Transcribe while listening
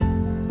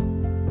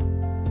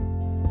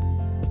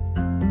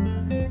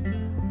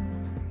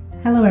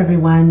Hello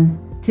everyone.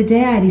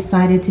 Today I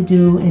decided to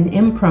do an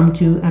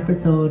impromptu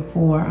episode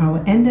for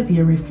our end of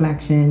year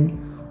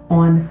reflection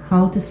on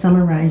how to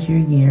summarize your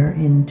year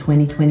in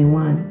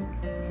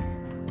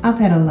 2021. I've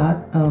had a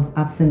lot of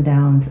ups and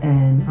downs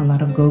and a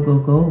lot of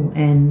go,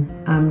 and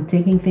I'm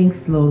taking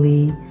things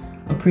slowly,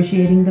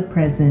 appreciating the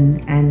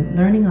present and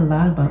learning a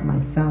lot about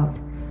myself.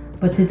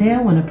 But today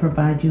I want to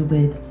provide you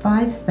with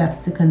 5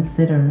 steps to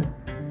consider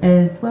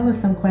as well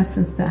as some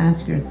questions to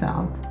ask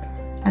yourself.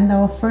 And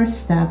our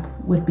first step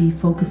would be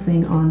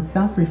focusing on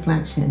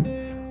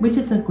self-reflection, which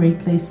is a great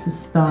place to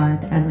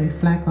start and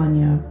reflect on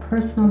your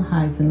personal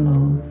highs and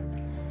lows.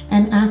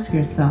 And ask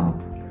yourself,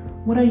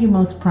 what are you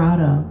most proud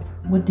of?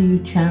 What do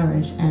you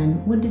cherish?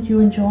 And what did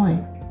you enjoy?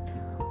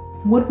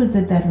 What was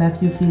it that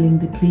left you feeling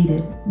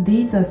depleted?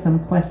 These are some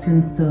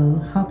questions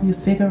to help you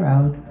figure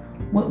out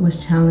what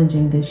was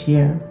challenging this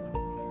year.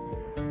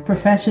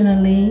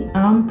 Professionally,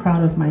 I'm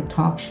proud of my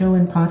talk show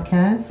and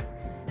podcast,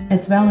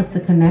 as well as the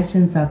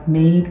connections I've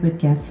made with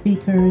guest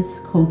speakers,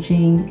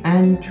 coaching,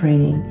 and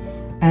training.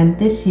 And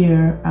this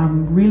year,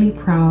 I'm really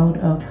proud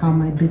of how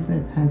my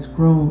business has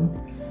grown.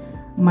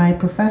 My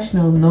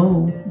professional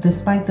low,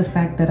 despite the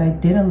fact that I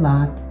did a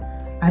lot,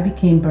 I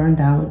became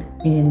burned out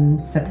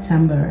in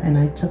September and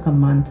I took a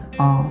month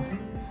off.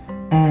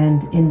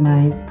 And in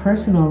my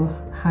personal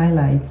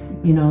highlights,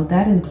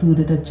 that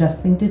included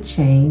adjusting to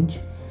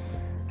change,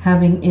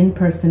 having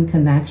in-person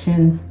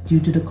connections due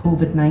to the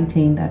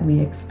COVID-19 that we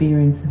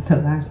experienced in the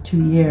last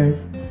 2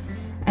 years,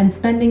 and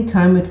spending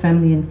time with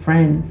family and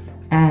friends.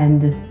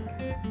 And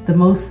the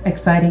most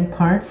exciting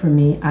part for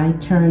me, I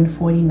turned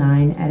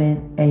 49 at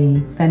a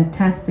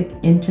fantastic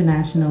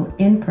international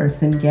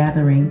in-person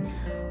gathering,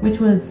 which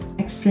was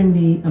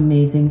extremely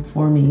amazing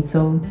for me.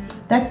 So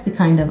that's the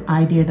kind of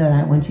idea that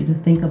I want you to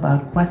think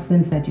about,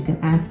 questions that you can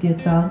ask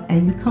yourself,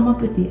 and you come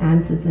up with the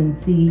answers and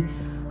see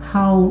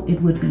how it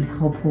would be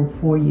helpful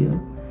for you.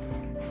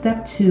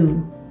 Step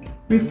 2,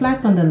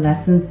 reflect on the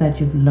lessons that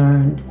you've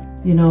learned,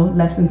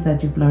 lessons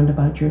that you've learned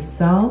about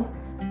yourself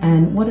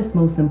and what is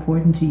most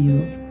important to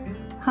you.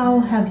 How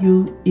have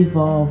you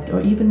evolved or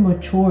even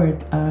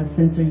matured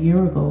since a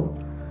year ago?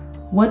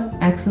 What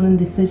excellent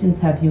decisions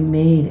have you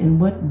made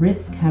and what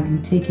risk have you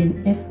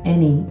taken, if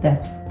any,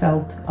 that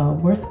felt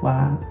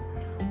worthwhile?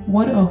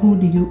 What or who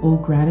do you owe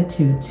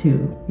gratitude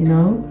to,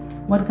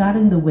 What got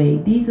in the way?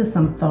 These are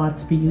some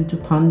thoughts for you to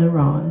ponder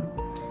on.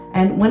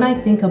 And when I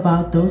think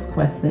about those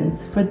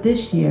questions for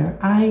this year,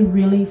 I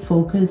really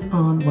focus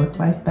on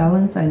work-life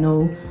balance. I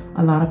know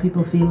a lot of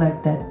people feel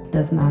like that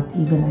does not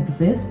even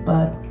exist,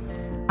 but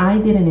I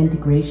did an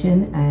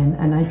integration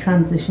and I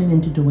transitioned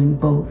into doing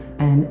both.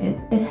 And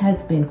it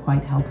has been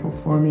quite helpful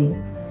for me.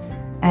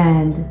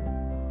 And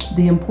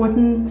the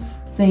important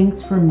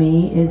things for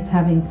me is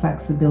having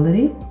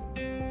flexibility.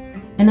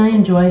 And I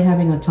enjoy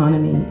having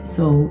autonomy.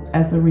 So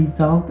as a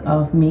result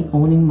of me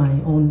owning my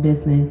own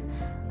business,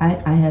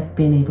 I have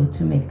been able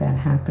to make that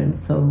happen.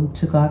 So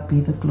to God be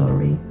the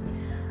glory.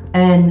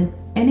 And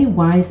any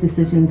wise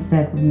decisions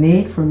that were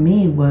made for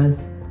me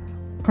was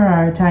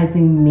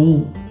prioritizing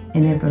me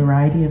in a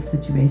variety of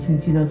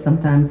situations.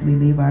 Sometimes we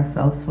leave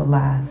ourselves for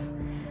last.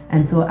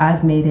 And so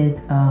I've made it,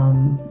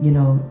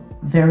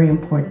 very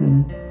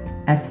important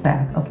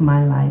aspect of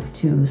my life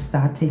to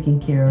start taking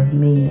care of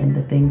me and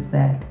the things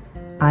that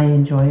I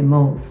enjoy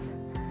most.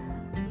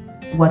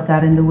 What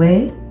got in the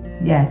way?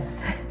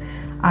 Yes,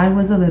 I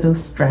was a little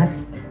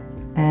stressed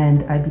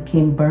and I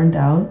became burned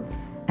out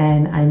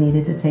and I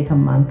needed to take a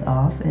month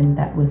off, and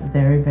that was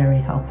very, very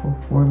helpful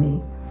for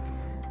me.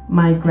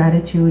 My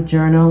gratitude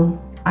journal,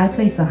 I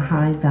place a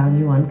high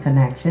value on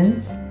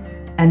connections,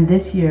 and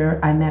this year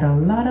I met a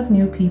lot of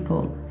new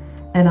people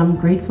and I'm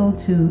grateful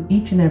to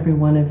each and every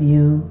one of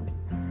you.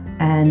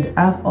 And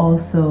I've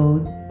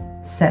also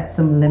set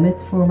some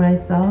limits for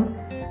myself,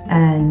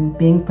 and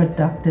being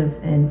productive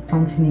and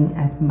functioning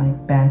at my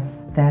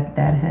best, that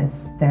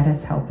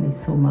has helped me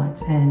so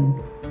much. And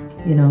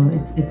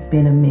it's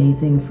been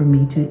amazing for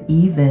me to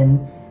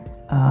even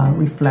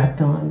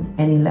reflect on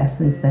any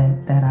lessons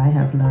that I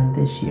have learned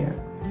this year.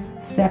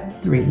 Step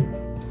 3,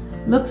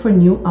 look for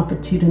new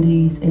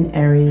opportunities in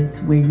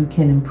areas where you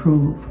can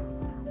improve.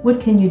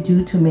 What can you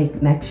do to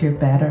make next year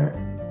better?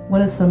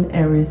 What are some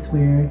areas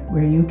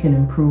where you can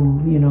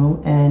improve,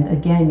 And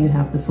again, you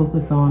have to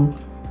focus on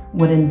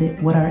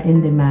what are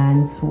in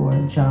demands for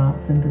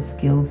jobs and the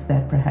skills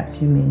that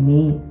perhaps you may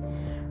need.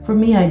 For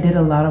me, I did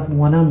a lot of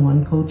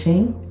one-on-one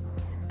coaching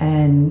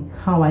and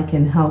how I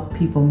can help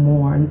people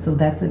more. And so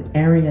that's an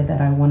area that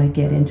I want to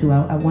get into.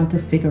 I want to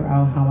figure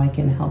out how I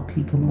can help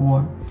people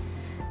more.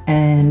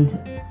 And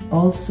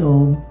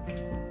also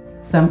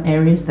some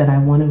areas that I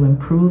want to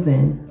improve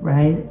in,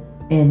 right?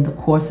 In the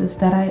courses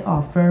that I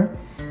offer.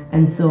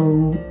 And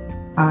so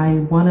I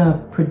want to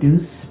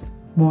produce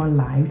more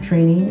live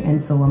training,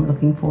 and so I'm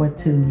looking forward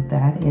to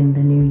that in the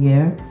new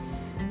year.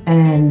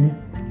 And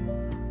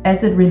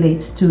as it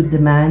relates to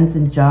demands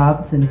and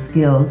jobs and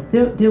skills,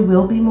 there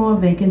will be more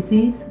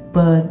vacancies,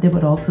 but there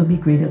would also be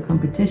greater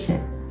competition,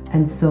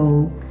 and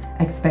so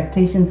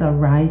expectations are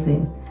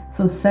rising.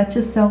 So set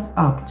yourself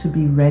up to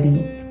be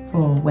ready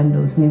for when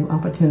those new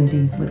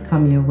opportunities would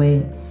come your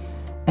way.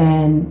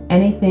 And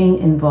anything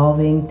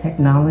involving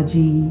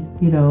technology,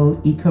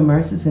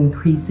 e-commerce is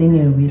increasing,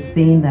 and we've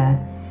seen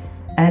that,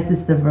 as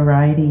is the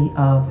variety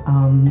of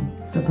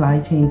supply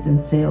chains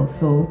and sales.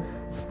 So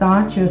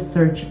start your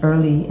search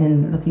early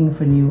in looking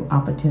for new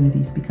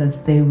opportunities,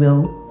 because they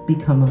will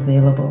become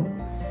available.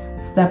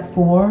 Step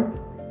 4,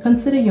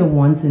 consider your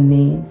wants and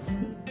needs.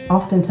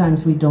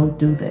 Oftentimes we don't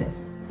do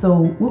this.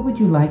 So what would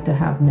you like to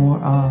have more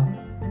of?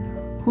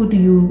 Who do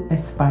you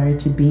aspire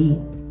to be?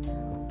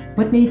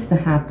 What needs to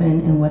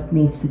happen and what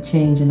needs to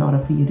change in order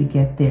for you to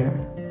get there?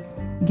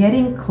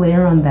 Getting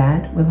clear on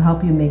that will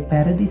help you make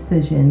better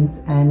decisions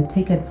and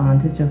take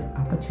advantage of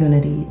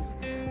opportunities.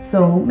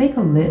 So make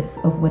a list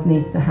of what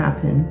needs to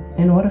happen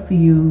in order for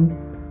you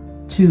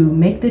to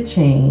make the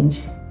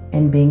change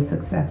and being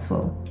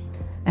successful.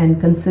 And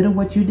consider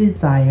what you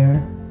desire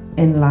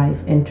in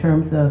life in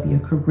terms of your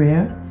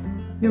career,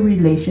 your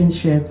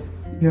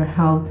relationships, your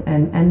health,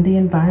 and the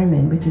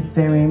environment, which is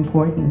very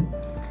important.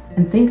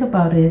 And think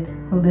about it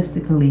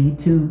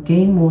holistically to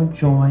gain more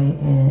joy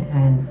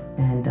and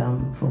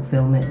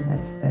fulfillment.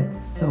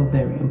 That's so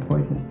very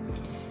important.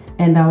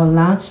 And our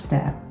last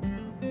step,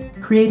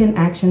 create an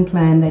action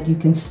plan that you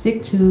can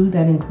stick to,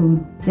 that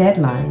include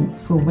deadlines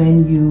for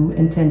when you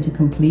intend to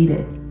complete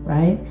it,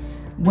 right?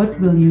 What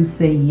will you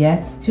say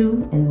yes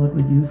to and what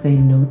will you say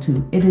no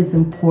to? It is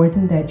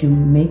important that you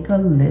make a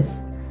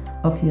list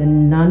of your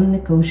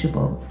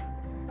non-negotiables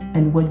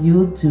and what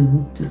you'll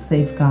do to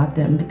safeguard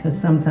them,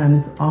 because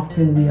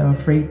often we are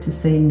afraid to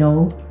say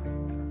no,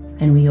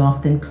 and we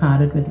often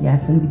cloud it with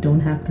yes, and we don't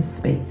have the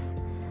space,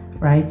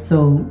 right?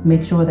 So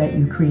make sure that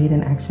you create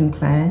an action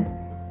plan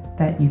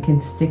that you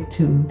can stick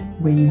to,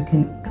 where you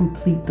can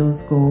complete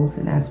those goals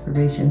and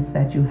aspirations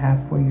that you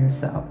have for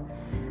yourself.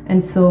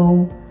 And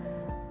so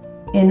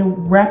in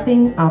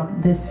wrapping up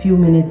this few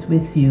minutes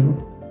with you,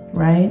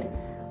 right?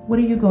 What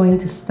are you going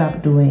to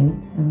stop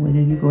doing and what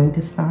are you going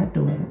to start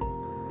doing?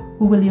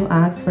 Who will you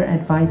ask for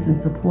advice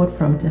and support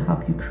from to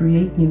help you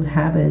create new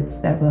habits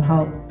that will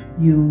help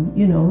you,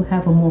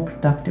 have a more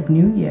productive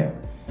new year?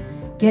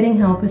 Getting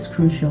help is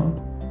crucial.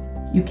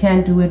 You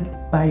can't do it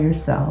by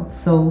yourself.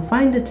 So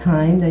find the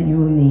time that you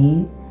will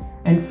need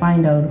and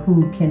find out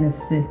who can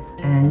assist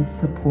and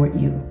support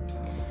you.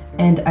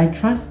 And I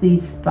trust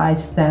these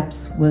 5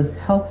 steps was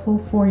helpful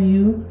for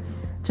you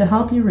to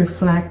help you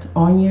reflect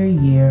on your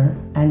year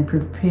and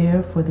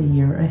prepare for the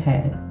year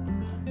ahead.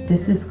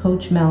 This is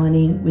Coach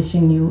Melanie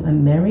wishing you a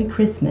Merry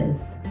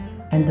Christmas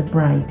and a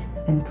bright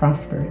and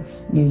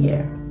prosperous New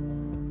Year.